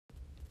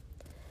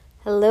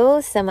Hello,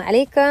 assalamu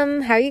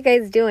alaikum. How are you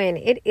guys doing?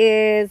 It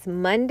is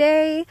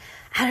Monday.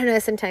 I don't know,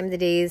 sometimes the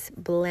days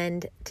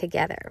blend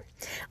together.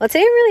 Well, today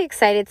I'm really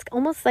excited. It's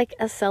almost like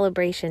a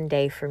celebration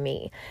day for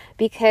me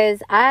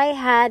because I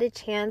had a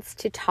chance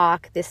to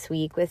talk this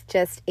week with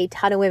just a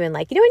ton of women.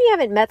 Like, when you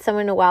haven't met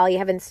someone in a while, you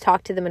haven't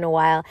talked to them in a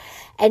while,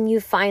 and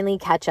you finally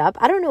catch up.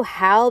 I don't know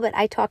how, but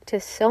I talked to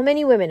so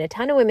many women, a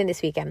ton of women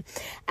this weekend,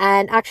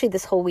 and actually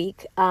this whole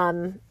week.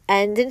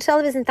 And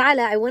inshallah bismillah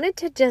ta'ala, I wanted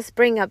to just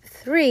bring up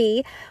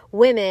 3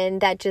 women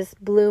that just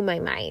blew my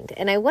mind.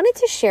 And I wanted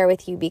to share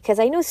with you because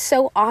I know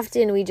so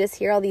often we just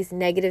hear all these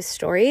negative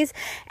stories,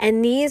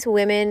 and these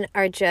women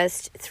are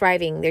just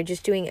thriving. They're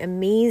just doing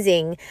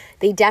amazing.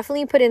 They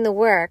definitely put in the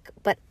work,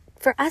 but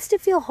for us to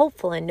feel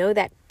hopeful and know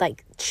that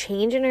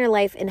change in our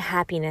life and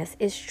happiness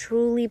is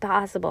truly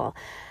possible,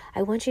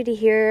 I want you to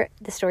hear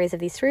the stories of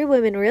these 3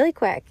 women really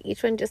quick.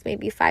 Each one just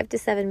maybe 5 to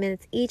 7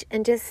 minutes each,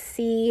 and just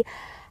see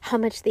how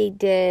much they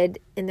did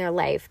in their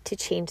life to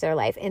change their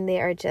life. And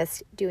they are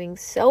just doing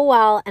so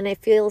well. And I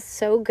feel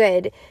so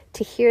good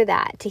to hear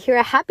that, to hear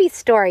a happy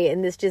story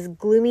in this just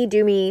gloomy,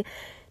 doomy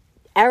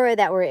era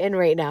that we're in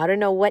right now. I don't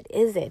know, what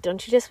is it?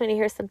 Don't you just want to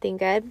hear something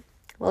good?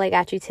 Well, I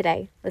got you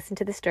today. Listen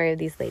to the story of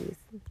these ladies.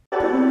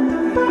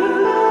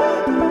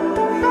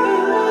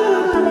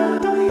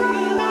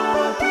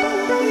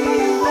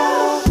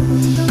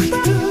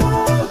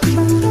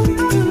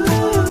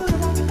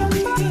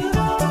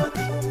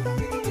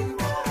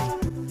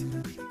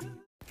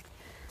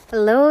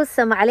 Hello,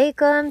 assalamu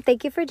alaikum.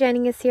 Thank you for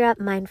joining us here at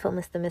Mindful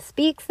Muslima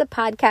Speaks, the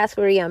podcast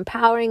where we are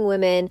empowering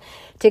women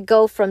to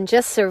go from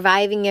just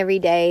surviving every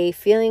day,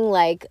 feeling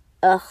like,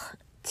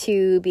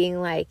 to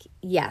being like,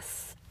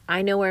 yes,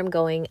 I know where I'm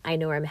going, I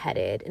know where I'm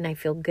headed, and I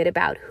feel good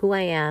about who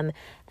I am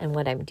and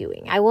what I'm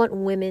doing. I want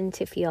women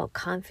to feel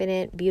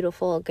confident,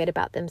 beautiful, good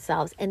about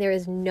themselves, and there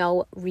is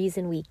no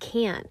reason we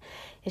can't.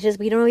 It's just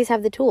we don't always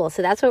have the tools.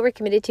 So that's what we're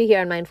committed to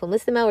here on Mindful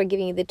Muslima. We're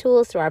giving you the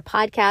tools through our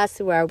podcasts,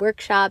 through our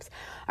workshops,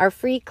 our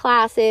free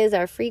classes,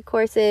 our free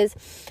courses,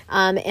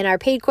 and our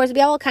paid courses.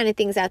 We have all kind of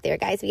things out there,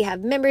 guys. We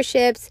have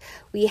memberships.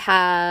 We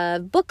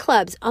have book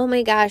clubs. Oh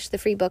my gosh, the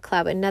free book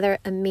club. Another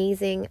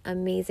amazing,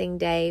 amazing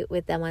day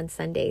with them on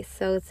Sunday.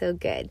 So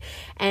good.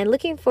 And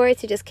looking forward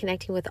to just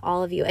connecting with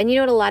all of you. And you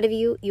know what? A lot of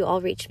you all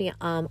reach me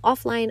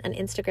offline on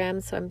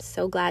Instagram. So I'm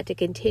so glad to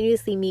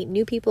continuously meet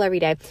new people every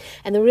day.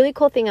 And the really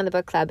cool thing on the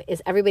book club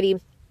is everybody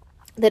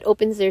that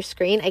opens their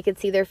screen, I can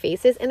see their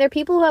faces, and they're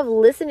people who have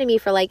listened to me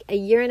for like a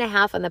year and a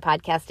half on the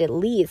podcast at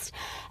least,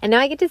 and now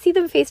I get to see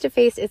them face to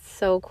face. It's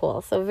so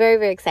cool. So very,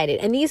 very excited.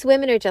 And these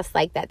women are just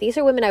like that. These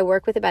are women I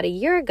worked with about a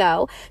year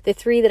ago, the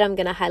 3 that I'm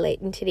going to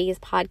highlight in today's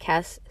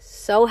podcast.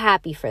 So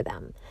happy for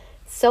them.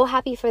 So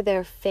happy for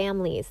their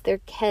families, their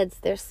kids,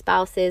 their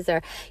spouses,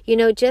 or,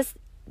 just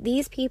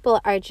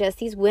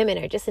these women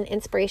are just an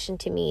inspiration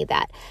to me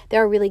that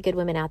there are really good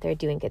women out there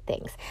doing good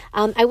things.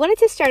 I wanted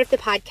to start off the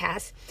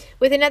podcast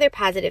with another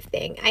positive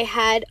thing. I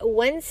had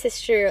one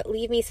sister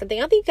leave me something.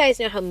 I don't think you guys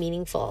know how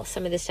meaningful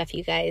some of the stuff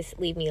you guys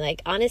leave me.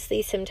 Like,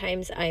 honestly,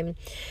 sometimes I'm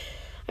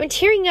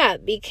tearing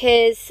up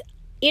because,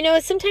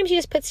 sometimes you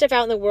just put stuff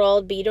out in the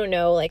world, but you don't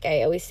know, like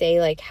I always say,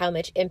 like how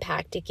much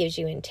impact it gives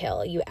you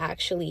until you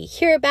actually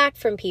hear back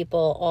from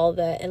people, all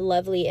the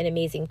lovely and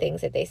amazing things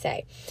that they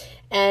say.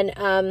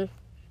 And,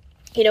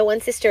 one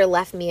sister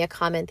left me a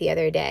comment the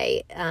other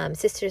day,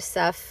 Sister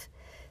Safa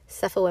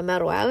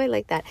Marwa, I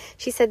like that.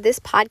 She said this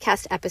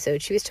podcast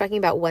episode, she was talking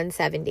about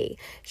 170,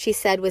 she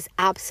said was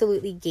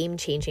absolutely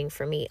game-changing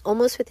for me.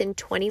 Almost within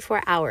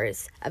 24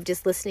 hours of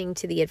just listening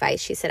to the advice,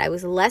 she said, I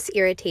was less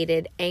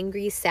irritated,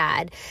 angry,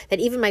 sad, that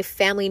even my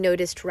family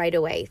noticed right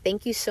away.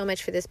 Thank you so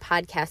much for this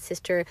podcast,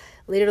 sister.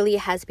 Literally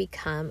has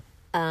become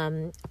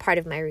a part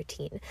of my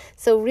routine.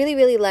 So really,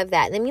 really love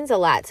that. And that means a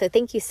lot. So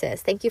thank you,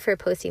 sis. Thank you for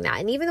posting that.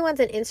 And even the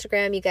ones on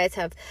Instagram, you guys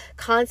have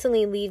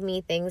constantly leave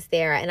me things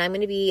there. And I'm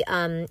going to be,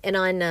 and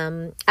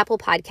on Apple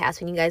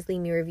Podcasts, when you guys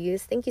leave me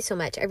reviews, thank you so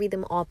much. I read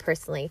them all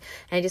personally.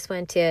 And I just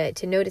wanted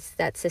to notice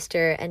that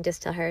sister and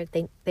just tell her,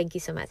 thank you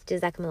so much.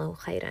 Jazakumullahu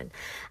khairan.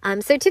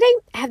 So today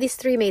I have these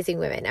 3 amazing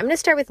women. I'm going to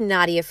start with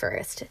Nadia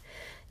first.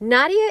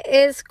 Nadia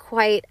is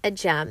quite a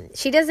gem.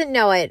 She doesn't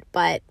know it,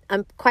 but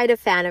I'm quite a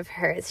fan of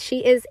hers.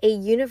 She is a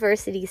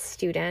university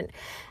student.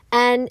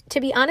 And to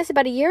be honest,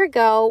 about a year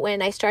ago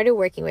when I started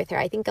working with her,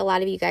 I think a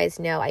lot of you guys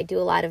know I do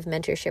a lot of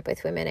mentorship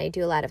with women. I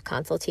do a lot of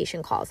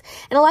consultation calls.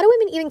 And a lot of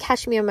women even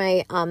catch me on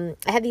my,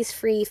 I have these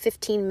free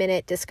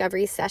 15-minute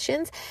discovery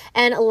sessions.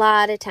 And a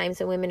lot of times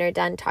when women are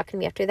done talking to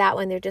me after that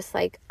one, they're just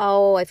like,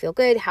 oh, I feel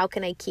good. How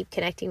can I keep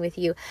connecting with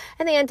you?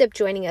 And they end up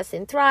joining us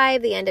in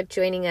Thrive. They end up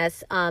joining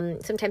us.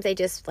 Sometimes I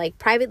just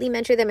privately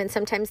mentor them, and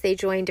sometimes they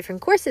join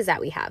different courses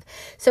that we have.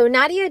 So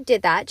Nadia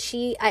did that.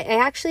 I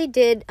actually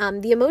did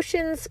the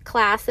emotions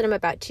class that I'm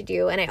about to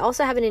do, and I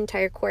also have an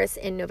entire course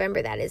in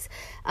November that is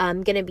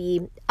going to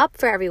be up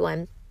for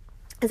everyone.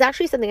 It's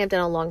actually something I've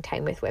done a long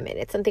time with women.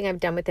 It's something I've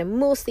done with them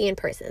mostly in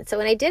person. So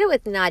when I did it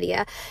with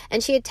Nadia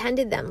and she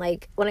attended them,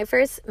 when I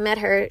first met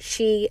her,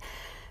 she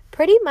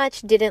pretty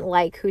much didn't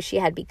like who she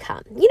had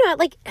become.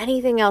 Like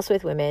anything else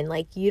with women,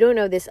 like you don't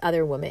know this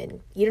other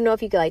woman. You don't know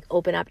if you could like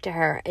open up to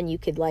her and you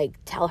could like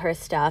tell her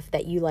stuff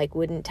that you like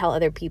wouldn't tell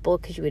other people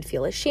because you would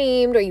feel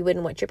ashamed, or you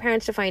wouldn't want your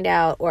parents to find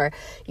out, or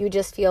you would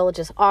just feel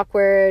just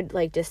awkward,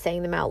 like just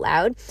saying them out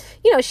loud.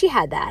 She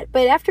had that.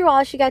 But after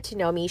all, she got to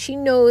know me. She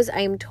knows I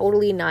am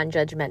totally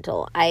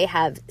non-judgmental. I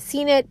have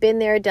seen it, been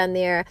there, done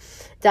it.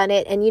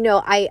 And,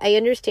 I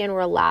understand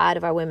where a lot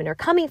of our women are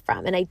coming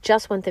from. And I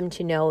just want them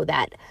to know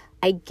that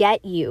I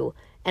get you,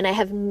 and I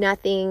have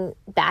nothing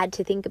bad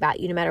to think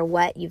about you no matter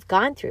what you've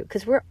gone through,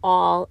 because we're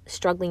all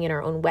struggling in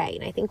our own way.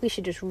 And I think we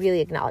should just really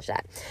acknowledge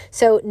that.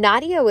 So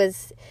Nadia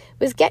was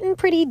getting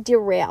pretty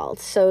derailed.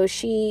 So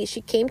she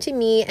came to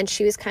me, and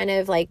she was kind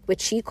of like what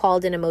she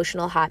called an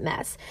emotional hot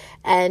mess.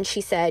 And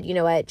she said, you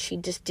know what, she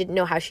just didn't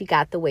know how she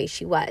got the way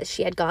she was.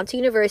 She had gone to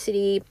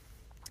university.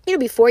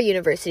 Before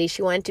university,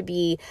 she wanted to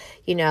be,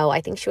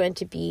 I think she wanted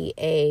to be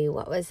a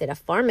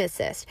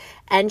pharmacist.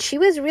 And she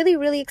was really,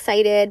 really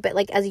excited. But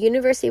like as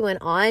university went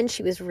on,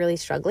 she was really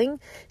struggling.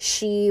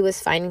 She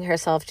was finding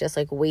herself just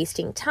like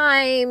wasting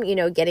time,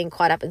 getting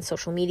caught up in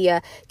social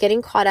media,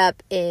 getting caught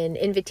up in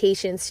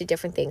invitations to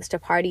different things, to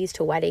parties,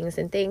 to weddings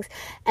and things.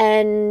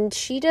 And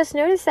she just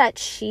noticed that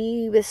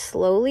she was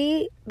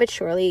slowly but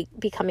surely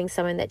becoming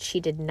someone that she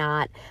did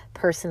not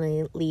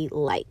personally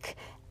like.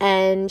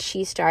 And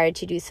she started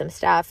to do some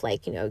stuff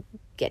like,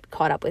 get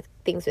caught up with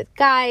things with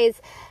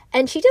guys.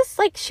 And she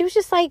was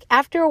just like,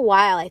 after a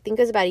while, I think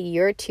it was about a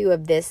year or two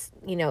of this,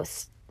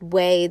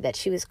 way that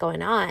she was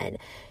going on,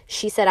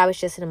 she said I was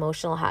just an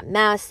emotional hot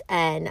mess.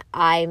 And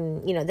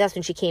that's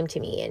when she came to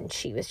me, and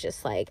she was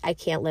just like, I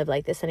can't live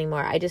like this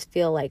anymore. I just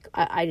feel like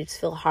I just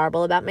feel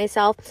horrible about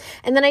myself.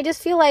 And then I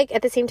just feel like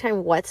at the same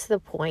time, what's the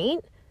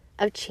point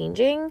of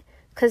changing?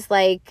 Because,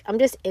 like, I'm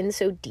just in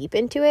so deep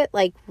into it,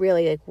 like,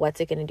 really, like, what's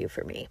it going to do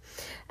for me?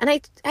 And I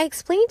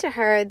explained to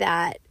her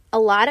that a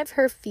lot of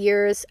her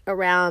fears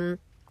around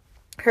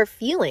her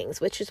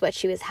feelings, which is what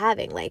she was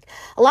having. Like,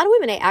 a lot of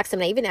women, I asked them,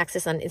 and I even asked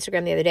this on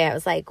Instagram the other day, I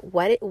was like,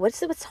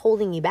 what's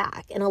holding you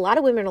back? And a lot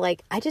of women are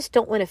like, I just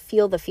don't want to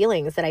feel the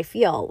feelings that I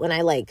feel when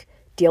I, like,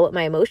 deal with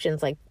my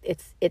emotions. Like,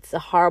 it's a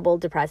horrible,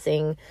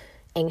 depressing,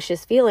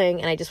 anxious feeling,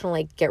 and I just want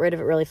to, like, get rid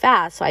of it really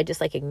fast, so I just,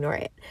 like, ignore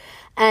it.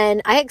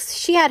 And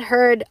she had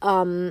heard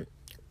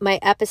my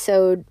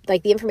episode,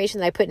 like the information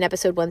that I put in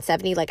episode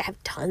 170, like I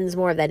have tons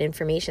more of that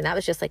information. That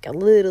was just like a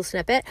little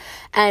snippet.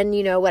 And,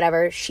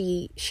 whatever,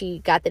 she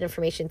got that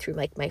information through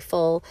like my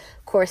full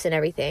course and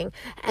everything.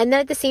 And then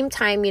at the same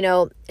time,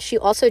 she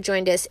also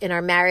joined us in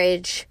our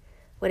marriage,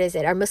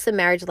 our Muslim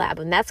marriage lab.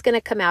 And that's going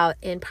to come out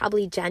in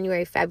probably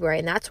January, February.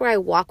 And that's where I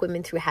walk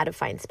women through how to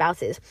find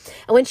spouses.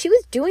 And when she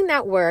was doing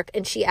that work,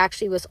 and she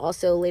actually was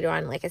also later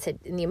on, like I said,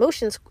 in the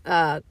emotions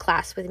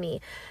class with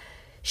me,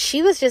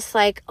 she was just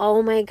like,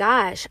 oh my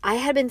gosh, I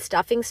had been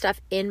stuffing stuff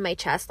in my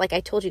chest. Like I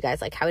told you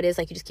guys, like how it is,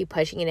 like you just keep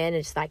pushing it in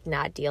and just like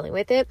not dealing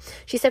with it.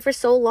 She said for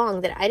so long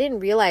that I didn't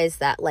realize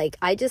that like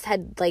I just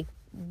had like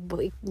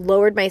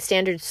lowered my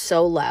standards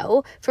so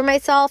low for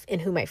myself and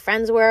who my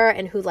friends were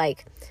and who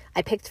like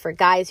I picked for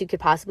guys who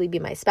could possibly be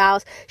my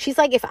spouse. She's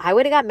like, if I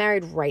would have got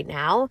married right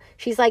now,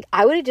 she's like,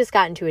 I would have just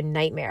gotten into a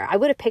nightmare. I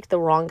would have picked the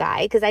wrong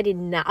guy because I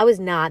was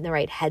not in the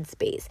right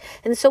headspace.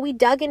 And so we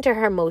dug into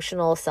her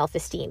emotional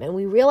self-esteem, and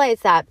we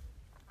realized that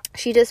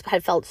she just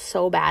had felt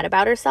so bad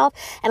about herself.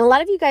 And a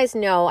lot of you guys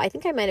know, I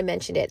think I might have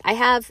mentioned it. I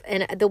have,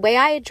 and the way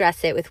I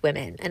address it with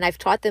women, and I've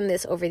taught them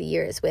this over the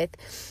years with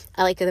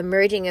like the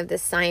merging of the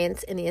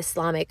science and the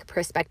Islamic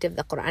perspective,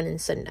 the Quran and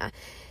Sunnah.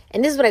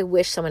 And this is what I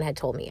wish someone had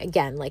told me.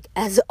 Again, like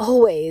as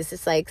always,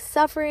 it's like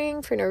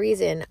suffering for no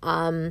reason.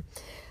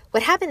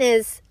 What happened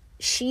is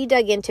she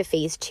dug into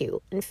phase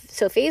 2. And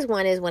so phase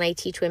 1 is when I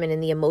teach women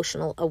in the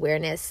emotional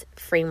awareness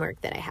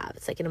framework that I have.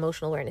 It's like an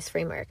emotional awareness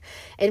framework.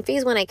 In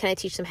phase 1, I kind of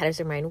teach them how does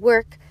their mind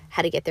work,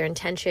 how to get their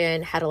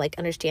intention, how to like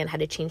understand how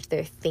to change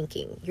their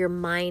thinking. Your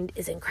mind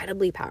is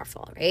incredibly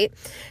powerful, right?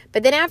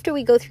 But then after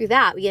we go through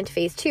that, we get into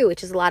phase 2,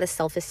 which is a lot of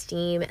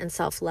self-esteem and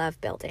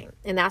self-love building.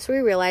 And that's where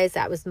we realized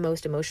that was the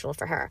most emotional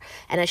for her.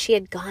 And as she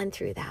had gone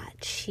through that,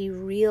 she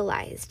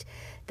realized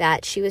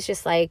that she was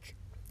just like,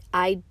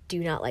 I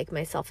do not like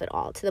myself at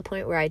all, to the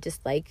point where I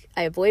just like,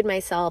 I avoid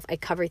myself. I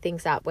cover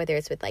things up, whether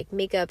it's with like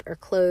makeup or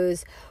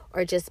clothes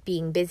or just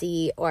being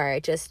busy or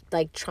just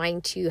like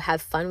trying to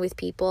have fun with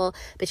people.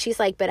 But she's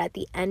like, but at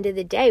the end of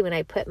the day, when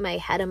I put my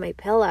head on my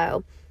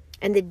pillow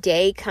and the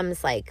day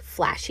comes like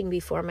flashing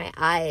before my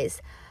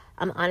eyes,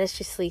 I'm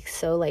honestly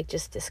so like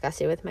just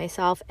disgusted with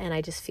myself. And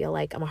I just feel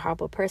like I'm a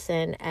horrible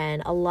person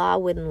and Allah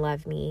wouldn't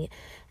love me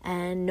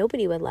and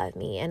nobody would love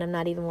me. And I'm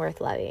not even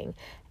worth loving.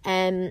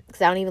 And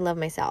because I don't even love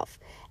myself.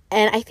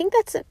 And I think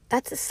that's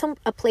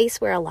a place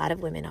where a lot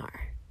of women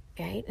are,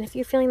 right? And if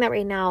you're feeling that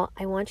right now,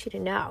 I want you to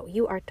know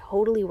you are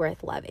totally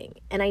worth loving.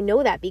 And I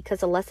know that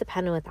because Allah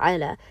subhanahu wa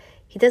ta'ala,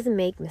 He doesn't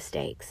make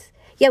mistakes.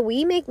 Yeah,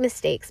 we make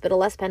mistakes, but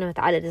Allah subhanahu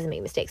wa ta'ala doesn't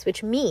make mistakes,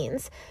 which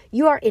means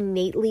you are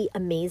innately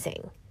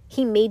amazing.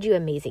 He made you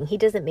amazing. He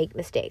doesn't make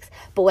mistakes.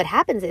 But what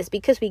happens is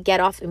because we get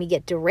off and we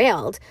get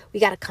derailed,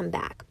 we got to come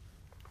back.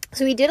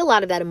 So we did a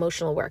lot of that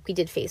emotional work. We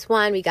did phase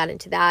 1, we got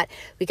into that.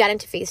 We got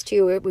into phase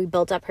 2, we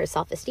built up her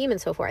self-esteem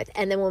and so forth.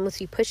 And then once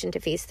we pushed into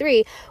phase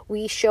 3,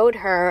 we showed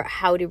her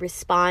how to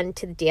respond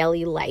to the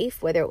daily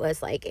life, whether it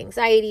was like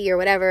anxiety or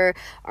whatever,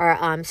 or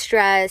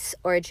stress,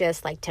 or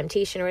just like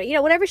temptation,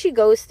 or, whatever she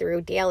goes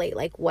through daily,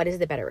 like what is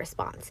the better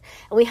response?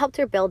 And we helped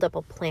her build up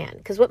a plan,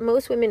 because what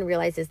most women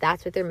realize is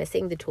that's what they're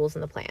missing, the tools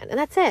and the plan. And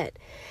that's it.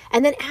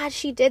 And then as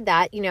she did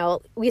that,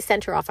 we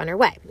sent her off on her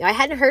way. I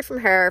hadn't heard from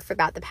her for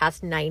about the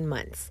past 9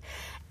 months.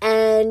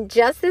 And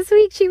just this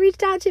week, she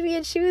reached out to me,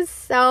 and she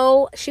was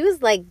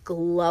like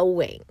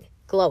glowing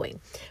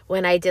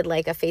when I did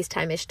like a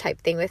FaceTime-ish type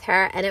thing with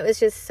her. And it was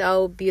just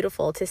so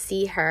beautiful to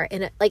see her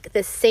in like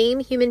the same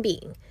human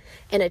being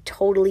in a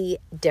totally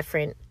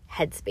different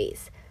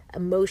headspace,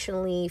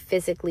 emotionally,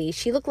 physically.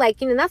 She looked like,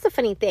 that's a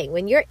funny thing.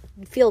 When you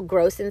feel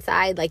gross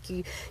inside, like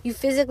you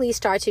physically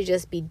start to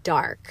just be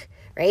dark.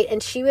 Right.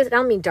 And she was, I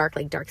don't mean dark,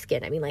 like dark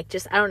skin. I mean, like,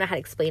 just, I don't know how to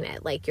explain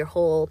it. Like you're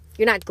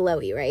not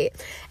glowy. Right.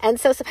 And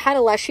so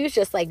subhanAllah, she was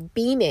just like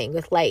beaming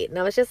with light. And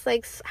I was just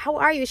like, how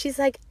are you? She's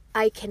like,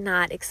 I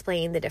cannot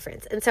explain the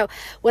difference. And so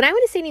when I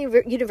want to say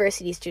to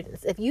university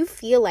students, if you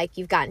feel like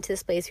you've gotten to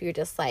this place where you're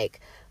just like,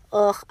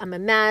 ugh, I'm a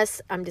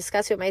mess, I'm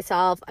disgusted with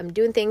myself, I'm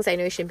doing things I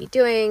know I shouldn't be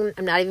doing,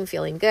 I'm not even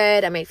feeling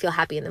good, I might feel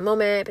happy in the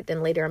moment, but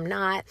then later I'm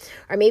not,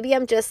 or maybe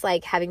I'm just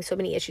like having so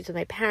many issues with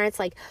my parents,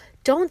 like,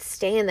 don't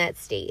stay in that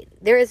state.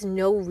 There is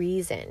no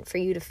reason for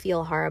you to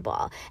feel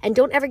horrible. And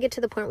don't ever get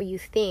to the point where you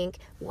think,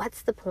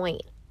 what's the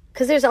point?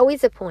 Because there's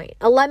always a point.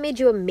 Allah made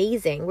you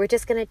amazing. We're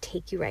just going to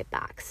take you right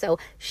back. So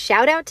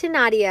shout out to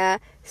Nadia.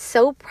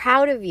 So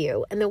proud of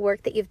you and the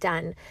work that you've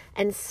done,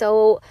 and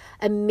so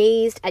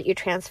amazed at your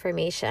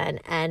transformation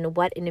and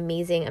what an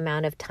amazing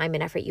amount of time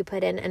and effort you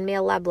put in. And may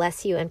Allah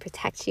bless you and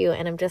protect you.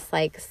 And I'm just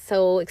like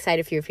so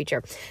excited for your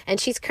future. And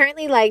she's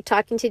currently like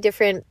talking to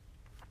different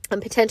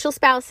potential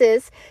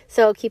spouses.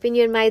 So keeping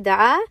you in my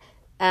dua.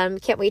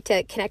 Can't wait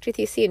to connect with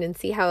you soon and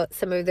see how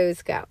some of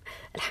those go.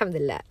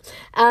 Alhamdulillah.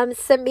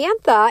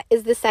 Samantha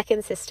is the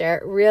second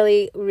sister.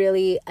 Really,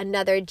 really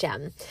another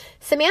gem.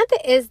 Samantha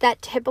is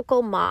that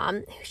typical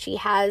mom. She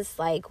has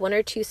like 1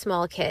 or 2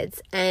 small kids,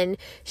 and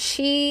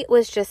she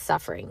was just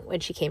suffering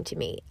when she came to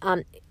me.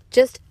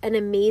 Just an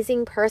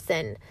amazing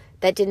person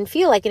that didn't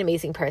feel like an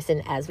amazing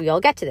person, as we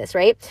all get to this,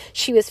 right?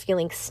 She was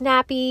feeling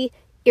snappy,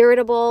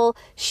 irritable.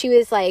 She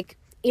was like,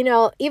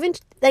 even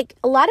like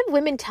a lot of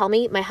women tell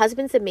me, my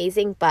husband's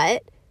amazing,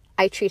 but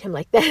I treat him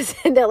like this.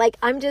 And they're like,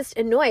 I'm just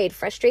annoyed,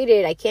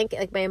 frustrated. I can't get,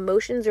 like, my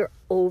emotions are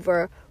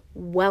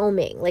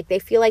overwhelming. Like they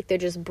feel like they're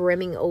just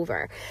brimming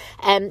over.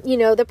 And,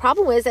 the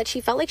problem was that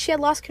she felt like she had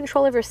lost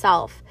control of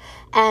herself.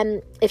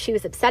 And if she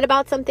was upset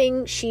about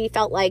something, she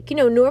felt like,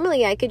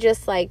 normally I could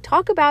just like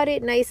talk about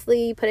it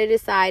nicely, put it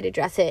aside,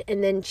 address it.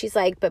 And then she's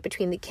like, but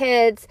between the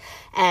kids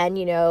and,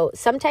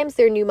 sometimes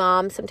they're new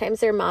moms, sometimes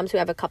they're moms who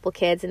have a couple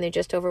kids and they're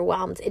just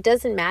overwhelmed. It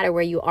doesn't matter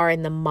where you are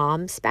in the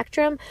mom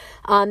spectrum.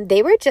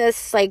 They were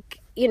just like,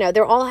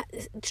 they're all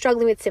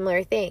struggling with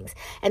similar things.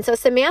 And so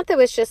Samantha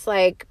was just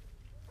like,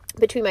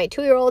 between my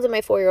 2-year-old and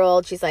my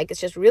 4-year-old, she's like, it's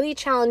just really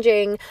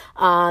challenging.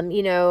 I'm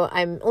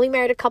only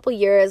married a couple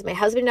years. My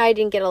husband and I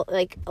didn't get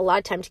a lot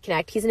of time to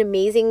connect. He's an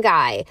amazing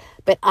guy,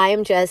 but I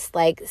am just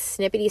like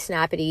snippety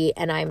snappity.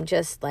 And I'm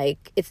just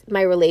like,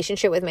 my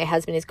relationship with my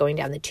husband is going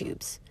down the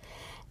tubes.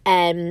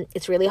 And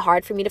it's really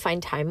hard for me to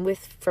find time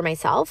for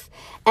myself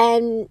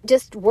and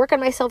just work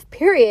on myself,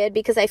 period,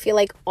 because I feel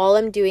like all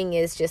I'm doing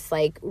is just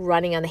like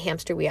running on the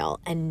hamster wheel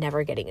and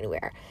never getting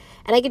anywhere.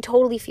 And I can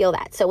totally feel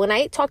that. So when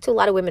I talk to a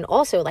lot of women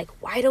also, like,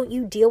 why don't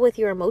you deal with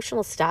your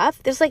emotional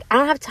stuff? There's like, I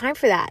don't have time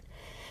for that.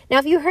 Now,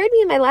 if you heard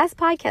me in my last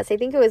podcast, I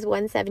think it was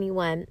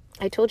 171,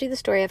 I told you the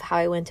story of how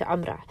I went to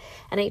Umrah,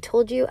 and I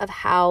told you of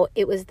how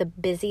it was the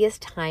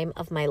busiest time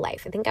of my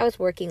life. I think I was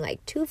working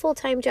like 2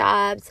 full-time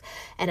jobs,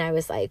 and I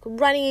was like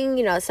running,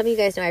 some of you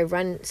guys know I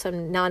run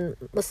some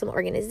non-Muslim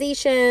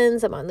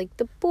organizations. I'm on like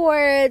the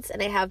boards,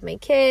 and I have my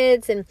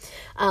kids, and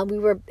we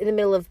were in the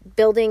middle of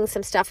building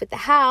some stuff with the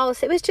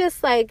house. It was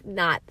just like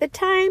not the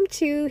time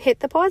to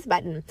hit the pause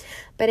button,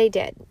 but I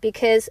did,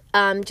 because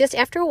just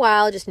after a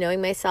while, just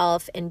knowing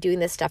myself and doing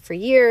this stuff for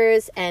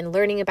years and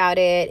learning about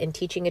it and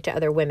teaching it to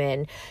other women,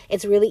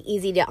 it's really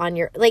easy to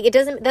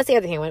that's the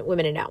other thing I want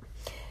women to know.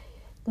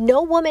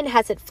 No woman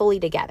has it fully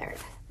together.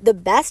 The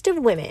best of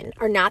women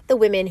are not the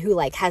women who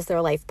like has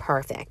their life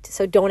perfect.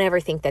 So don't ever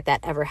think that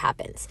ever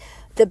happens.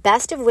 The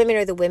best of women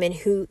are the women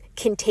who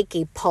can take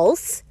a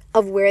pulse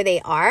of where they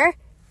are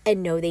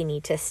and know they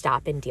need to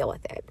stop and deal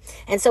with it.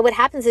 And so what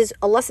happens is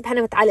Allah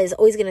subhanahu wa ta'ala is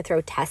always going to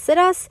throw tests at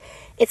us.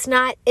 It's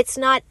not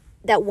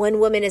that one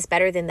woman is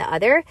better than the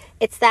other.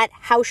 It's that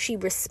how she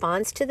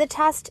responds to the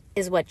test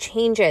is what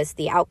changes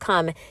the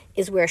outcome,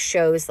 is where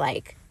shows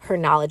like her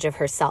knowledge of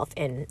herself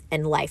and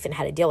life and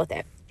how to deal with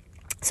it.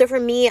 So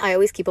for me, I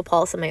always keep a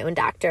pulse on my own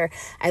doctor.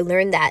 I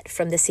learned that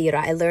from the seerah.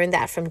 I learned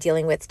that from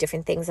dealing with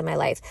different things in my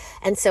life.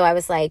 And so I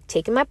was like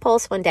taking my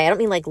pulse one day. I don't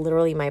mean like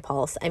literally my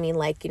pulse. I mean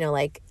like,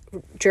 like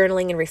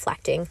journaling and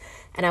reflecting.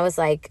 And I was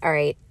like, all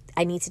right,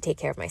 I need to take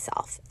care of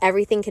myself.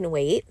 Everything can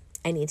wait.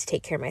 I need to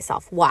take care of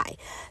myself. Why?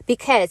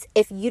 Because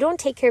if you don't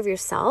take care of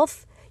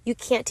yourself, you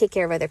can't take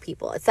care of other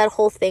people. It's that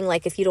whole thing,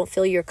 like, if you don't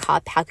fill your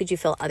cup, how could you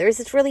fill others?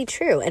 It's really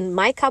true. And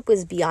my cup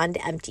was beyond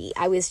empty.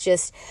 I was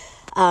just,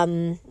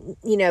 it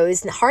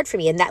was hard for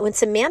me. And that when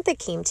Samantha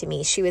came to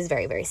me, she was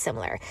very, very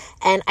similar.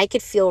 And I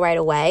could feel right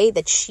away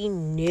that she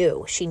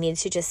knew she needed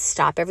to just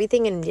stop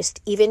everything and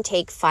just even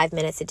take 5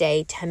 minutes a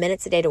day, 10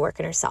 minutes a day to work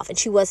on herself. And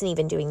she wasn't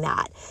even doing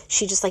that.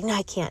 She just like, no,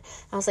 I can't.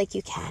 I was like,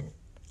 you can.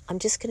 I'm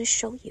just going to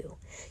show you.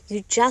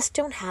 You just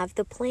don't have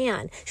the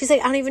plan. She's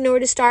like, I don't even know where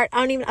to start.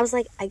 I was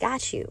like, I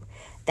got you.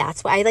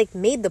 That's why I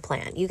made the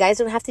plan. You guys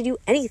don't have to do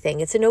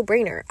anything. It's a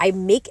no-brainer. I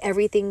make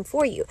everything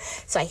for you.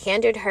 So I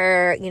handed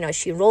her,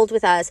 she enrolled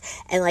with us,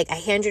 and I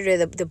handed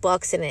her the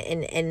books and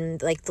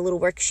the little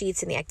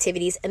worksheets and the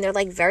activities, and they're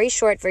very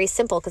short, very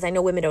simple, because I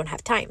know women don't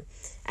have time.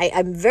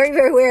 I'm very,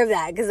 very aware of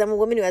that because I'm a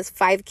woman who has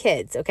 5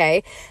 kids,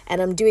 okay?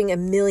 And I'm doing a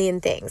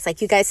million things.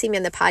 You guys see me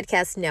on the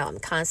podcast? No, I'm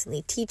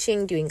constantly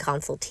teaching, doing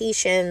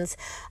consultations,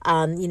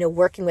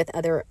 working with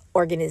other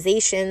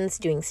organizations,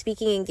 doing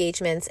speaking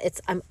engagements.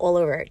 I'm all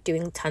over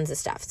doing tons of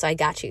stuff. So I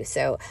got you.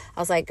 So I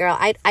was like, girl,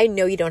 I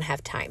know you don't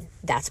have time.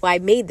 That's why I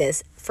made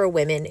this for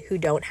women who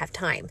don't have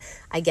time.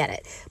 I get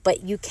it.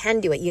 But you can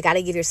do it. You got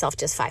to give yourself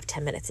just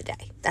 5-10 minutes a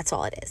day. That's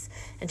all it is.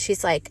 And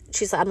she's like,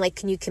 I'm like,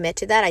 can you commit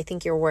to that? I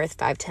think you're worth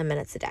 5-10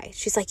 minutes a day.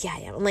 She's like, yeah, I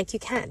am. I'm like, you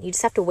can. You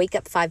just have to wake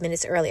up 5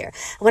 minutes earlier.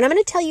 What I'm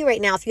going to tell you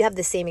right now, if you have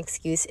the same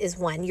excuse, is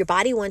one, your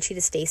body wants you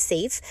to stay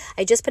safe.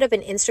 I just put up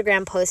an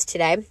Instagram post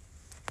today,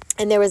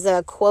 and there was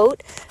a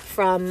quote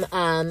from,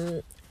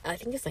 I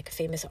think it's a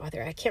famous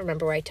author. I can't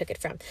remember where I took it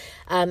from.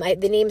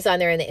 The name's on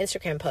there in the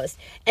Instagram post.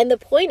 And the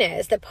point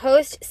is, the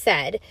post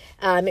said,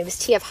 it was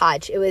T.F.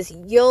 Hodge. It was,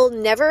 you'll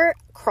never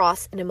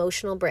cross an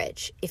emotional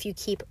bridge if you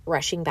keep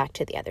rushing back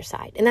to the other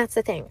side. And that's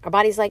the thing. Our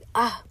body's like,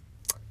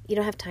 you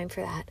don't have time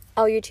for that.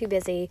 Oh, you're too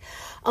busy.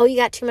 Oh, you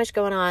got too much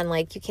going on.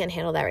 You can't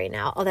handle that right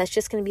now. Oh, that's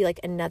just going to be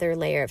another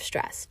layer of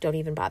stress. Don't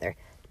even bother.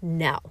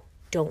 No,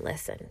 don't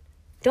listen.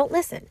 Don't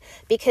listen,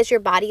 because your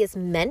body is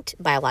meant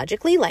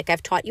biologically, like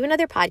I've taught you in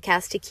other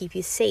podcasts, to keep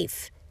you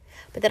safe.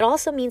 But that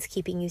also means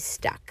keeping you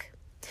stuck,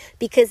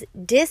 because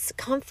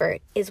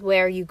discomfort is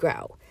where you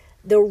grow.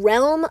 The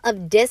realm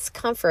of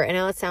discomfort, I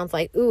know it sounds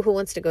like, ooh, who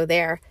wants to go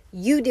there?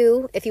 You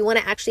do, if you want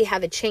to actually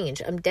have a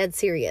change. I'm dead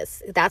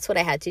serious. That's what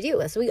I had to do.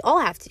 That's what we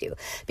all have to do,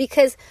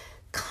 because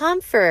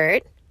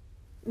comfort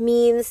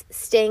means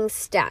staying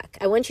stuck.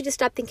 I want you to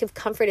stop thinking of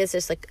comfort as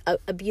just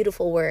a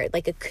beautiful word,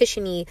 like a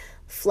cushiony,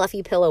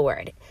 fluffy pillow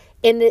word.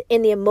 In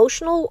the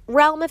emotional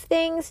realm of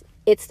things,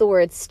 it's the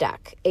word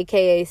stuck,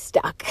 aka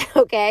stuck,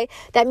 okay?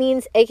 That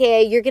means,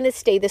 aka, you're going to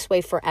stay this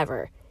way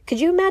forever. Could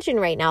you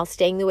imagine right now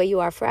staying the way you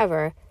are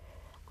forever?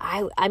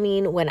 I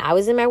mean, when I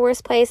was in my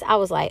worst place, I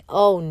was like,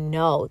 oh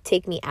no,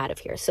 take me out of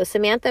here. So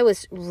Samantha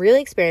was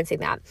really experiencing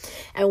that.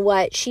 And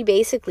what she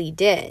basically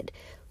did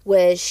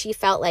was she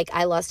felt like,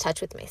 I lost touch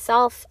with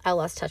myself. I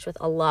lost touch with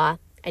Allah.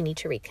 I need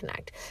to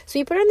reconnect. So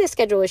you put her on this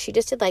schedule where she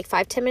just did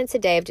 5-10 minutes a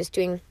day of just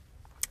doing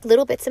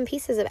little bits and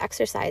pieces of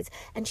exercise,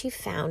 and she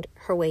found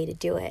her way to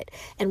do it.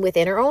 And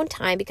within her own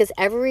time, because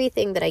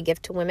everything that I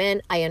give to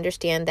women, I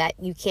understand that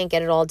you can't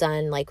get it all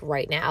done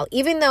right now.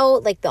 Even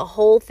though the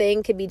whole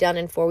thing could be done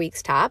in 4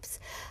 weeks tops,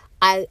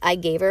 I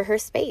gave her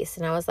space,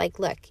 and I was like,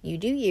 look, you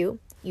do you.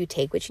 You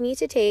take what you need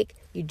to take.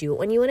 You do it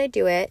when you want to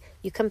do it.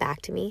 You come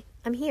back to me.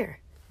 I'm here.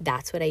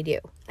 That's what I do.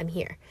 I'm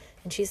here.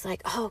 And she's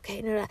like, oh,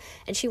 okay. No.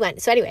 And she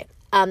went. So anyway,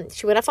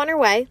 she went off on her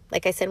way.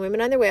 Like I said,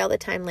 women on their way all the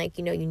time.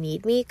 You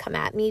need me, come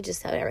at me,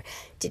 just whatever.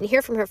 Didn't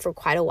hear from her for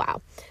quite a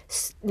while.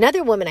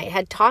 Another woman I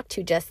had talked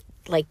to just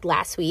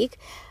last week,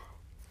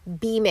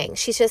 beaming.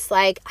 She's just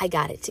like, I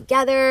got it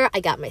together. I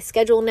got my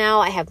schedule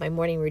now. I have my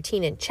morning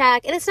routine in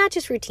check. And it's not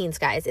just routines,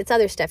 guys. It's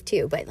other stuff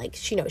too. But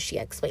she knows, she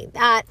explained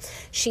that.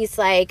 She's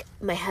like,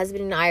 my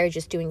husband and I are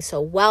just doing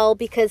so well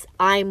because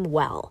I'm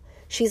well.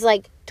 She's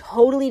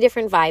totally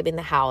different vibe in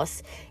the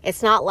house.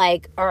 It's not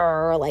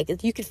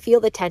you could feel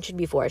the tension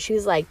before. She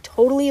was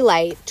totally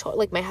light.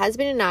 My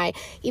husband and I,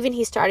 even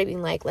he started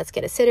being let's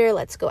get a sitter,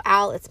 let's go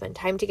out, let's spend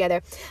time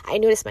together. I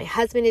noticed my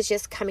husband is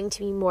just coming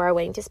to me more,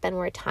 wanting to spend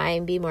more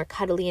time, be more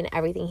cuddly and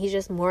everything. He's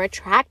just more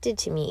attracted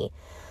to me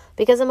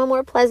because I'm a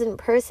more pleasant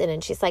person.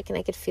 And she's like, and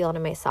I could feel it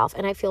in myself.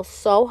 And I feel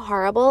so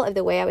horrible of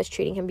the way I was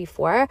treating him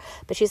before.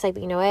 But she's like,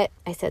 but you know what?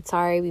 I said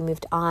sorry. We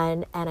moved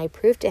on. And I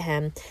proved to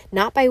him,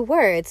 not by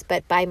words,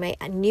 but by my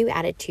new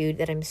attitude,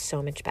 that I'm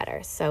so much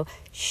better. So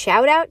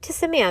shout out to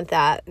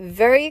Samantha.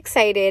 Very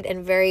excited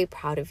and very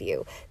proud of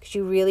you. Because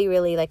you really,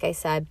 really, like I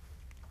said,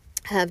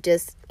 have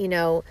just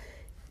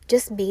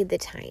made the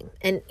time.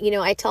 And,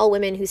 I tell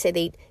women who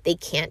say they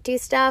can't do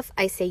stuff,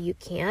 I say you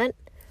can't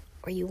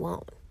or you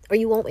won't. Or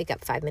you won't wake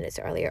up 5 minutes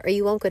earlier, or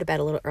you won't go to bed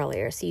a little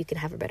earlier so you can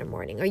have a better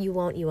morning, or you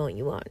won't.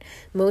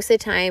 Most of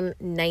the time,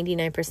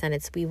 99%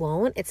 it's we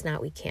won't. It's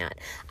not we can't.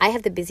 I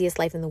have the busiest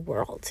life in the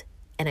world,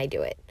 and I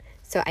do it.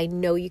 So I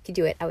know you could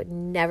do it. I would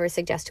never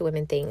suggest to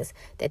women things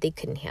that they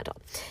couldn't handle.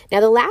 Now,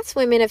 the last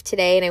woman of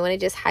today, and I want to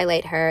just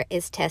highlight her,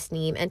 is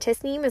Tasneem. And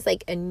Tasneem is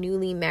like a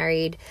newly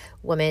married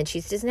woman.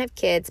 She doesn't have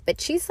kids, but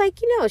she's like,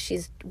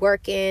 she's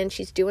working,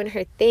 she's doing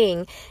her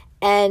thing.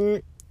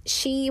 And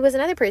she was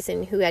another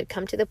person who had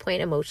come to the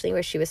point emotionally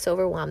where she was so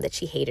overwhelmed that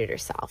she hated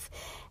herself.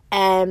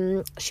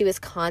 And she was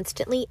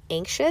constantly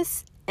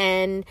anxious,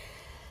 and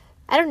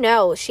I don't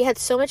know, she had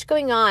so much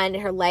going on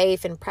in her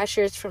life and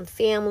pressures from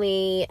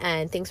family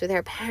and things with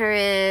her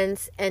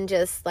parents, and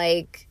just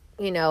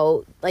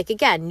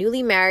again,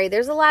 newly married,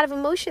 there's a lot of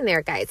emotion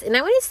there, guys. And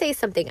I want to say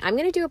something. I'm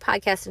going to do a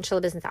podcast in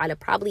Inshallah Business Ta'ala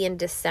probably in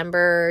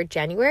December,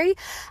 January,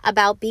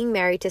 about being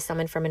married to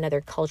someone from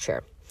another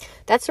culture.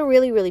 That's a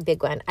really, really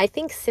big one. I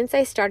think since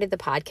I started the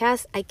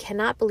podcast, I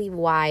cannot believe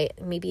why,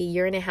 maybe a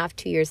year and a half,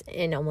 2 years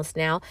in almost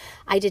now,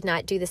 I did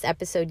not do this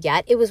episode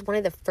yet. It was one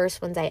of the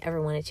first ones I ever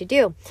wanted to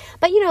do.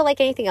 But like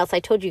anything else, I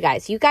told you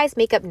guys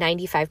make up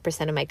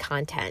 95% of my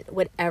content.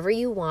 Whatever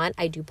you want,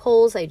 I do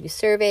polls, I do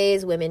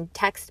surveys, women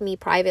text me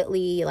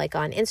privately, like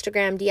on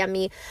Instagram, DM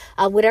me,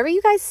 whatever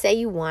you guys say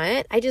you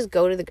want, I just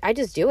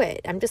do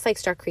it. I'm just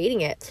start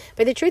creating it.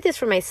 But the truth is,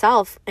 for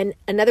myself, and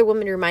another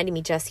woman reminded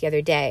me just the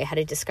other day, I had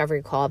a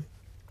discovery call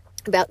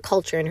about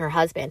culture and her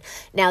husband.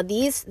 Now,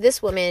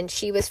 this woman,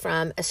 she was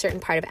from a certain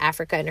part of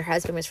Africa, and her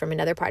husband was from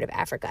another part of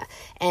Africa.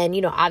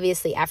 And,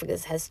 obviously Africa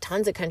has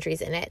tons of countries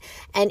in it.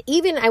 And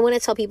even I want to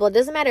tell people, it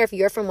doesn't matter if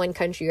you're from one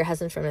country, your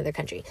husband's from another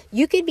country.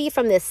 You could be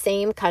from the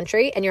same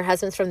country and your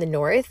husband's from the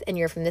north and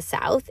you're from the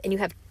south, and you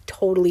have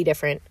totally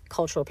different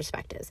cultural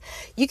perspectives.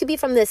 You could be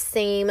from the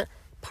same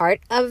part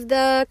of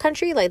the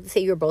country, like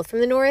say you're both from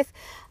the north,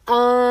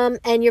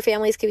 and your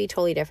families could be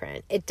totally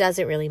different. It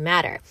doesn't really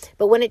matter.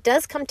 But when it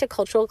does come to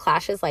cultural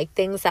clashes, like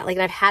things that,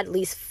 I've had at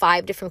least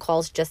 5 different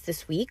calls just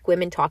this week,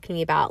 women talking to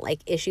me about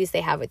issues they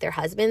have with their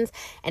husbands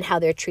and how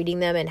they're treating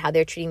them and how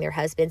they're treating their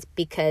husbands,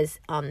 because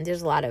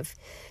there's a lot of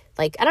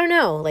I don't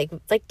know,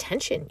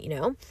 tension,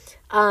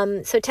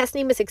 So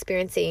Tasneem was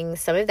experiencing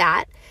some of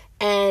that.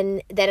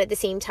 And then at the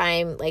same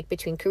time,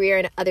 between career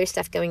and other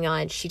stuff going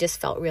on, she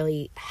just felt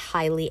really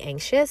highly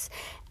anxious.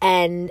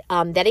 And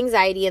that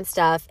anxiety and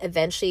stuff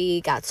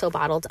eventually got so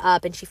bottled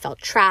up, and she felt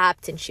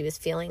trapped, and she was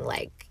feeling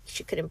like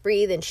she couldn't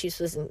breathe, and she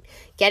wasn't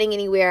getting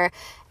anywhere.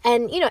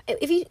 And,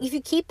 if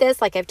you keep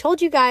this, like I've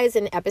told you guys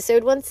in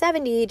episode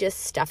 170, just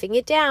stuffing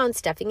it down,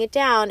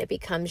 it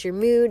becomes your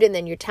mood, and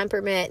then your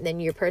temperament, and then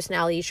your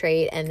personality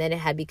trait. And then it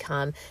had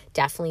become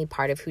definitely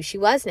part of who she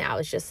was now.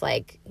 It's just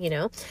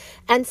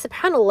and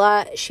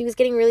subhanAllah, she was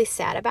getting really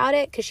sad about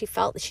it because she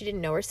felt that she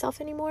didn't know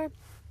herself anymore.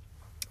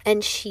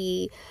 And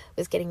she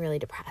was getting really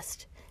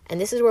depressed.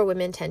 And this is where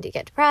women tend to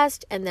get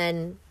depressed and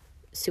then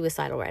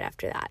suicidal right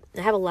after that.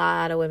 I have a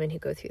lot of women who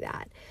go through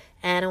that.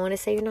 And I want to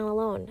say you're not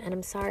alone. And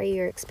I'm sorry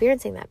you're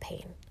experiencing that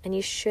pain. And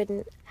you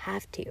shouldn't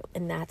have to.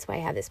 And that's why I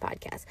have this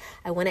podcast.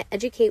 I want to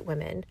educate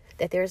women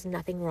that there's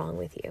nothing wrong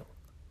with you.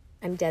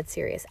 I'm dead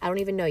serious. I don't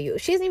even know you.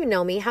 She doesn't even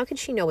know me. How could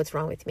she know what's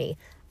wrong with me?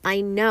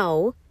 I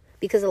know,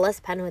 because Allah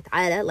subhanahu wa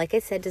ta'ala, like I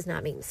said, does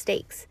not make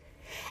mistakes.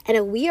 And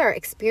if we are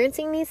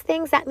experiencing these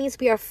things, that means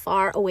we are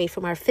far away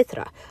from our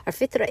fitrah. Our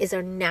fitrah is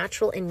our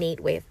natural,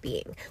 innate way of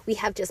being. We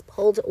have just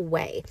pulled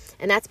away.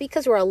 And that's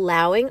because we're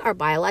allowing our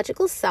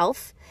biological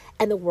self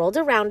and the world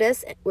around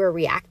us, we're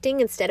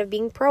reacting instead of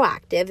being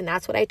proactive. And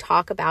that's what I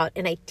talk about.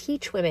 And I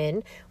teach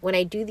women when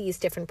I do these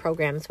different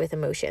programs with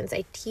emotions.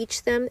 I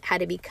teach them how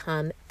to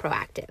become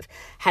proactive,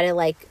 how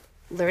to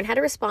learn how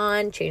to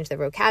respond, change their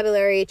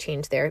vocabulary,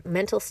 change their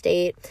mental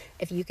state.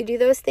 If you could do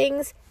those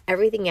things,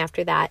 everything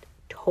after that,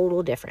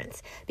 total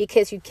difference,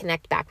 because you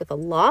connect back with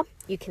Allah,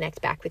 you connect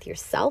back with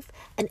yourself,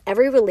 and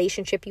every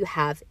relationship you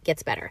have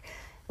gets better.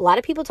 A lot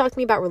of people talk to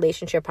me about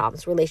relationship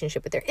problems,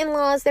 relationship with their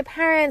in-laws, their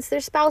parents, their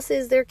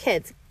spouses, their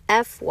kids.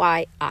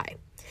 FYI.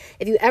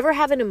 If you ever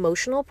have an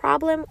emotional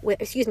problem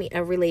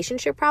a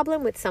relationship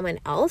problem with someone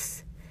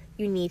else,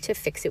 you need to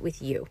fix it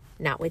with you,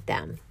 not with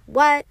them.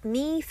 What?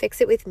 Me?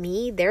 Fix it with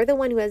me? They're the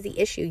one who has the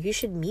issue. You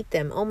should meet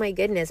them. Oh my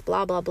goodness,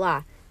 blah, blah,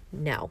 blah.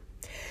 No.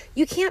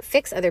 You can't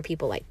fix other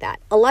people like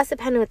that. Allah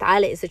subhanahu wa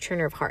ta'ala is the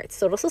turner of hearts.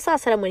 So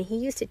Rasulullah, when he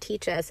used to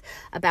teach us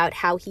about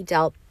how he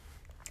dealt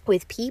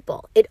with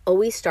people, it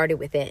always started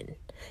within.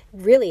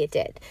 Really, it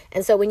did.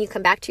 And so when you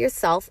come back to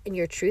yourself and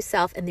your true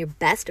self and your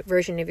best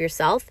version of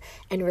yourself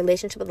and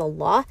relationship with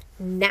Allah,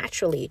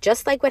 naturally,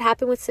 just like what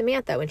happened with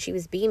Samantha when she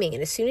was beaming,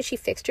 and as soon as she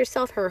fixed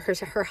herself,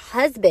 her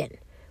husband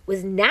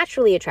was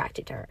naturally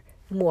attracted to her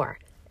more.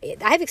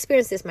 I've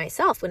experienced this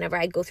myself whenever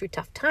I go through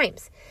tough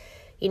times.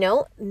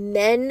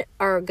 Men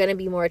are going to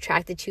be more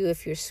attracted to you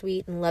if you're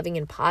sweet and loving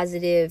and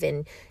positive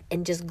and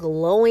just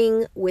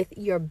glowing with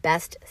your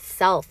best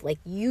self. Like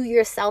you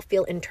yourself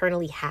feel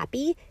internally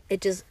happy.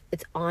 It's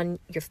on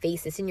your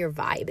face. It's in your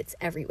vibe. It's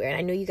everywhere. And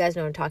I know you guys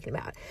know what I'm talking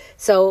about.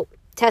 So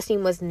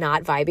Testing was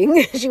not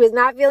vibing. She was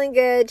not feeling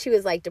good. She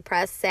was like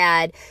depressed,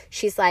 sad.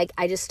 She's like,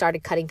 I just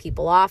started cutting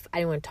people off. I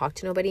didn't want to talk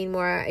to nobody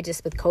anymore.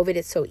 With COVID,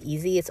 it's so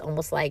easy. It's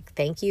almost like,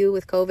 thank you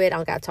with COVID. I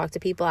don't got to talk to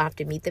people. I have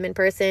to meet them in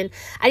person.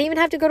 I didn't even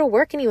have to go to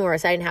work anymore.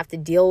 So I didn't have to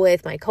deal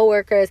with my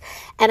coworkers.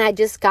 And I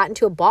just got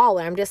into a ball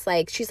where I'm just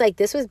like, she's like,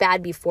 this was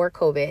bad before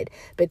COVID,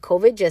 but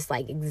COVID just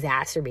like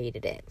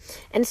exacerbated it.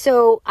 And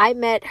so I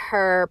met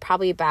her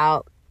probably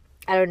about,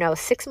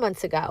 6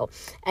 months ago.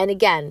 And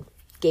again,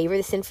 gave her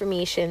this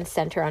information,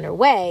 sent her on her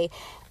way.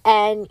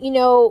 And,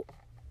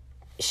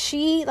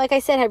 she, like I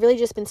said, had really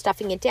just been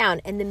stuffing it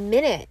down. And the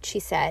minute she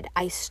said,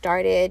 I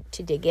started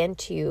to dig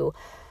into,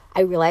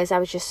 I realized I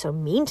was just so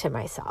mean to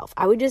myself.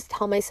 I would just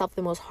tell myself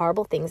the most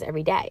horrible things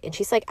every day. And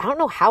she's like, I don't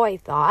know how I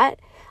thought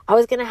I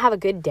was going to have a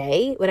good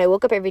day when I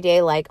woke up every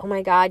day like, oh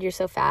my God, you're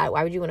so fat.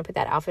 Why would you want to put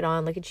that outfit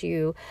on? Look at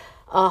you.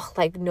 Oh,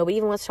 like nobody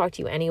even wants to talk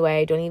to you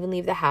anyway. Don't even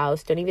leave the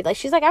house.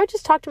 She's like, I would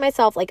just talk to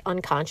myself like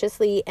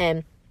unconsciously.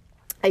 And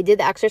I did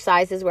the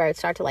exercises where I'd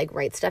start to like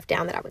write stuff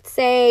down that I would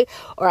say,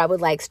 or I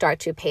would like start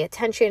to pay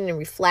attention and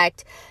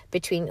reflect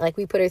between, like,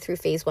 we put her through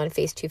phase 1,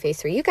 phase 2,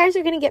 phase 3. You guys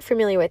are going to get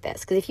familiar with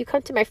this because if you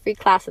come to my free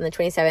class on the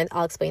 27th,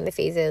 I'll explain the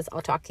phases.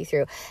 I'll talk you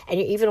through, and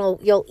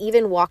you'll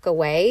even walk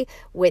away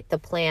with the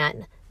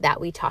plan that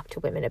we talk to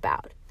women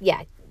about.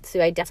 Yeah.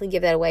 So I definitely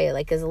give that away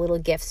like as a little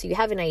gift. So you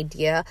have an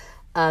idea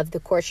of the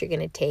course you're going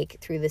to take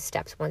through the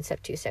steps 1,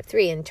 step 2, step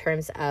 3 in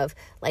terms of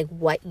like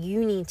what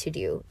you need to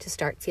do to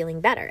start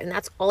feeling better. And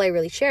that's all I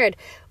really shared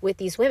with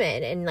these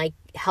women and like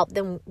help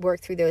them work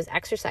through those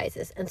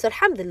exercises. And so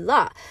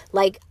alhamdulillah,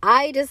 like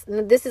this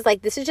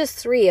is just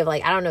 3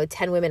 of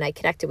 10 women I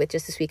connected with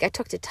just this week. I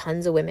talked to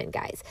tons of women,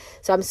 guys.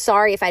 So I'm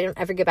sorry if I don't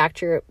ever get back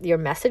to your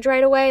message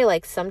right away.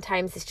 Like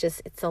sometimes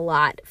it's a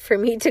lot for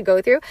me to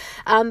go through.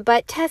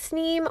 But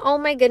Tasneem, oh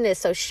my goodness.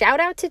 So shout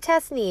out to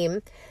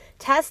Tasneem.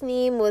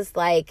 Tasneem was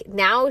like,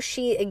 now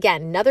she,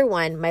 again, another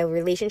one, my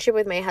relationship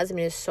with my husband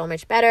is so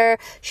much better.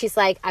 She's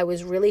like, I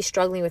was really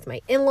struggling with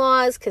my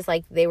in-laws because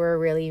like they were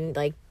really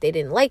like, they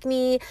didn't like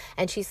me.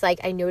 And she's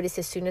like, I noticed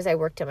as soon as I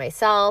worked on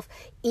myself,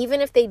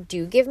 even if they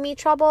do give me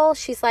trouble,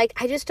 she's like,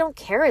 I just don't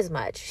care as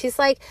much. She's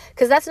like,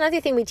 because that's another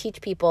thing we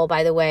teach people,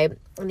 by the way,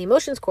 in the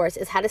emotions course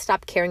is how to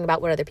stop caring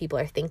about what other people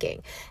are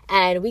thinking.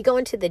 And we go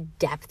into the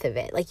depth of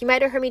it. Like you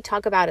might have heard me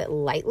talk about it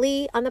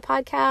lightly on the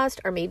podcast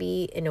or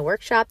maybe in a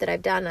workshop that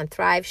I've done on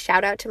Thrive.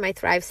 Shout out to my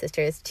Thrive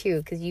sisters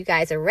too, because you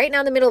guys are right now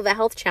in the middle of a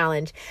health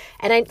challenge.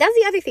 And that's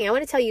the other thing I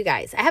want to tell you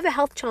guys. I have a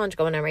health challenge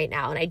going on right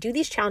now and I do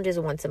these challenges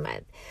once a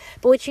month.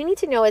 But what you need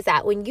to know is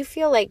that when you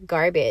feel like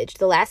garbage,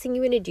 the last thing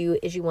you want to do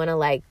is you want to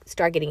like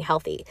start getting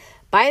healthy.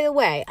 By the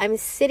way, I'm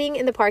sitting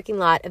in the parking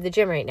lot of the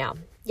gym right now.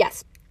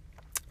 Yes.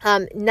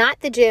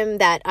 Not the gym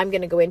that I'm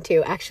going to go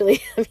into.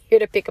 Actually, I'm here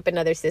to pick up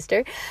another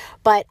sister,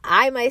 but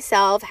I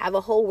myself have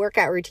a whole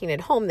workout routine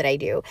at home that I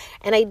do.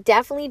 And I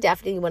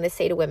definitely want to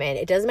say to women,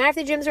 it doesn't matter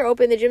if the gyms are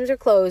open, the gyms are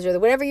closed, or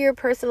whatever your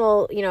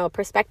personal,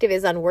 perspective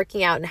is on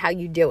working out and how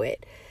you do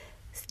it.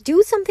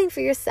 Do something for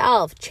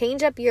yourself.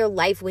 Change up your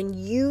life. When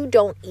you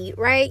don't eat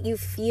right, you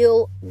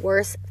feel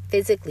worse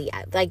physically.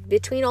 Like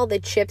between all the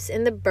chips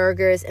and the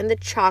burgers and the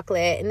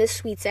chocolate and the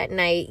sweets at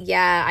night.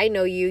 Yeah, I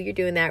know you're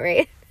doing that,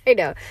 right? I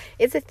know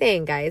it's a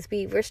thing, guys.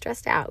 We're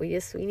stressed out. We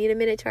need a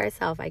minute to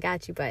ourselves. I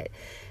got you. But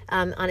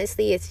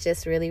honestly, it's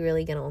just really,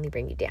 really going to only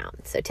bring you down.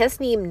 So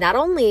Tasneem, not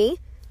only,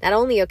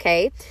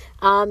 okay,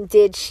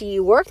 did she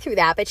work through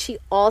that, but she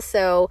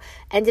also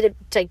ended up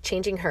like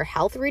changing her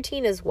health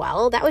routine as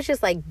well. That was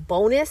just like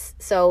bonus.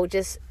 So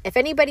just if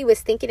anybody was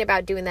thinking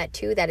about doing that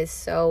too, that is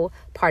so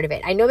part of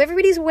it. I know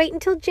everybody's waiting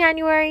until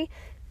January.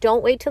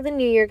 Don't wait till the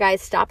new year,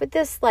 guys. Stop at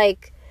this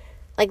like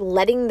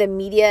letting the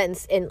media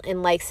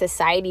and like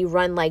society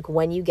run like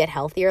when you get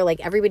healthier.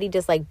 Like everybody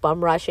just like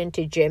bum rush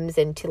into gyms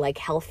and to like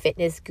health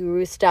fitness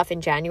guru stuff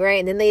in January,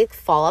 and then they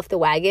fall off the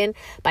wagon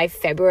by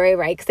February,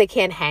 right? Because they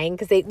can't hang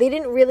because they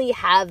didn't really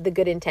have the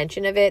good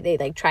intention of it. They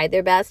like tried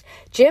their best.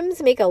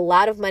 Gyms make a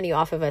lot of money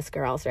off of us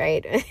girls,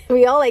 right?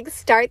 We all like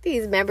start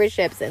these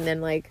memberships and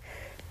then like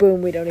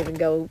boom, we don't even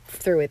go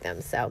through with them.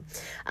 So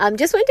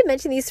just wanted to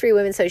mention these 3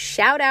 women. So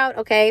shout out,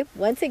 okay,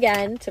 once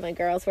again to my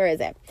girls. Where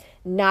is it?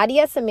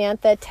 Nadia,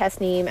 Samantha,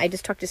 Tasneem. I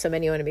just talked to so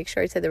many. I want to make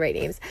sure I said the right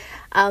names.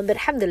 But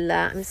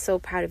alhamdulillah, I'm so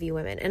proud of you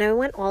women. And I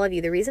want all of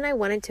you. The reason I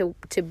wanted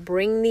to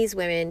bring these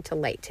women to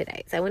light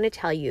today is I want to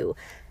tell you,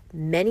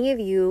 many of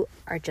you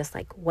are just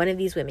like one of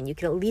these women. You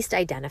can at least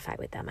identify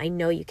with them. I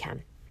know you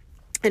can.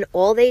 And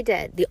all they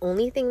did, the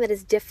only thing that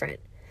is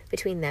different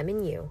between them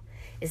and you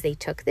is they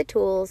took the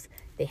tools,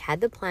 they had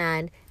the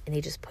plan, and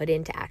they just put it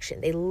into action.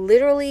 They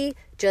literally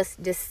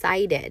just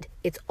decided.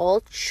 It's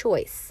all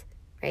choice.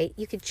 Right?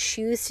 You could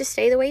choose to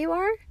stay the way you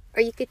are,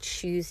 or you could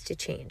choose to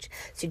change.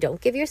 So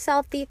don't give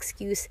yourself the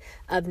excuse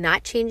of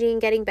not changing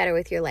and getting better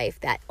with your life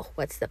that, oh,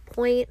 what's the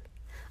point?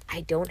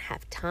 I don't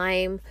have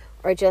time,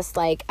 or just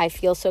like, I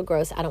feel so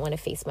gross, I don't want to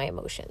face my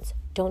emotions.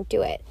 Don't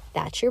do it.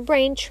 That's your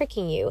brain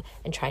tricking you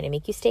and trying to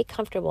make you stay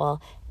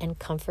comfortable, and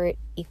comfort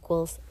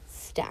equals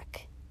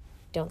stuck.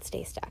 Don't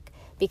stay stuck.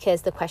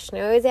 Because the question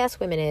I always ask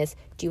women is,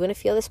 do you want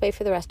to feel this way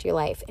for the rest of your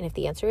life? And if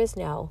the answer is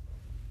no,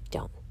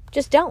 don't.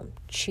 Just don't.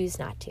 Choose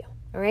not to.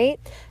 All right.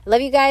 I love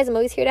you guys. I'm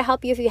always here to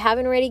help you. If you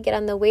haven't already, get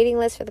on the waiting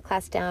list for the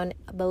class down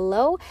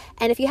below.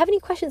 And if you have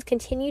any questions,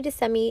 continue to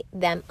send me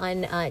them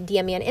on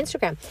DM me on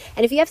Instagram.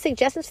 And if you have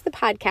suggestions for the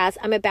podcast,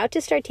 I'm about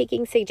to start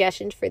taking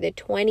suggestions for the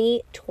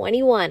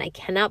 2021. I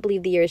cannot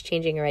believe the year is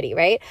changing already,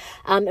 right?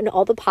 And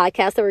all the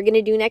podcasts that we're going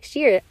to do next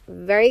year.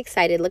 Very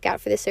excited. Look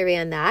out for the survey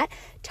on that.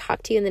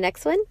 Talk to you in the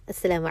next one.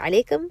 Assalamu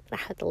alaikum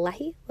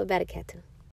rahmatullahi wa barakatuh.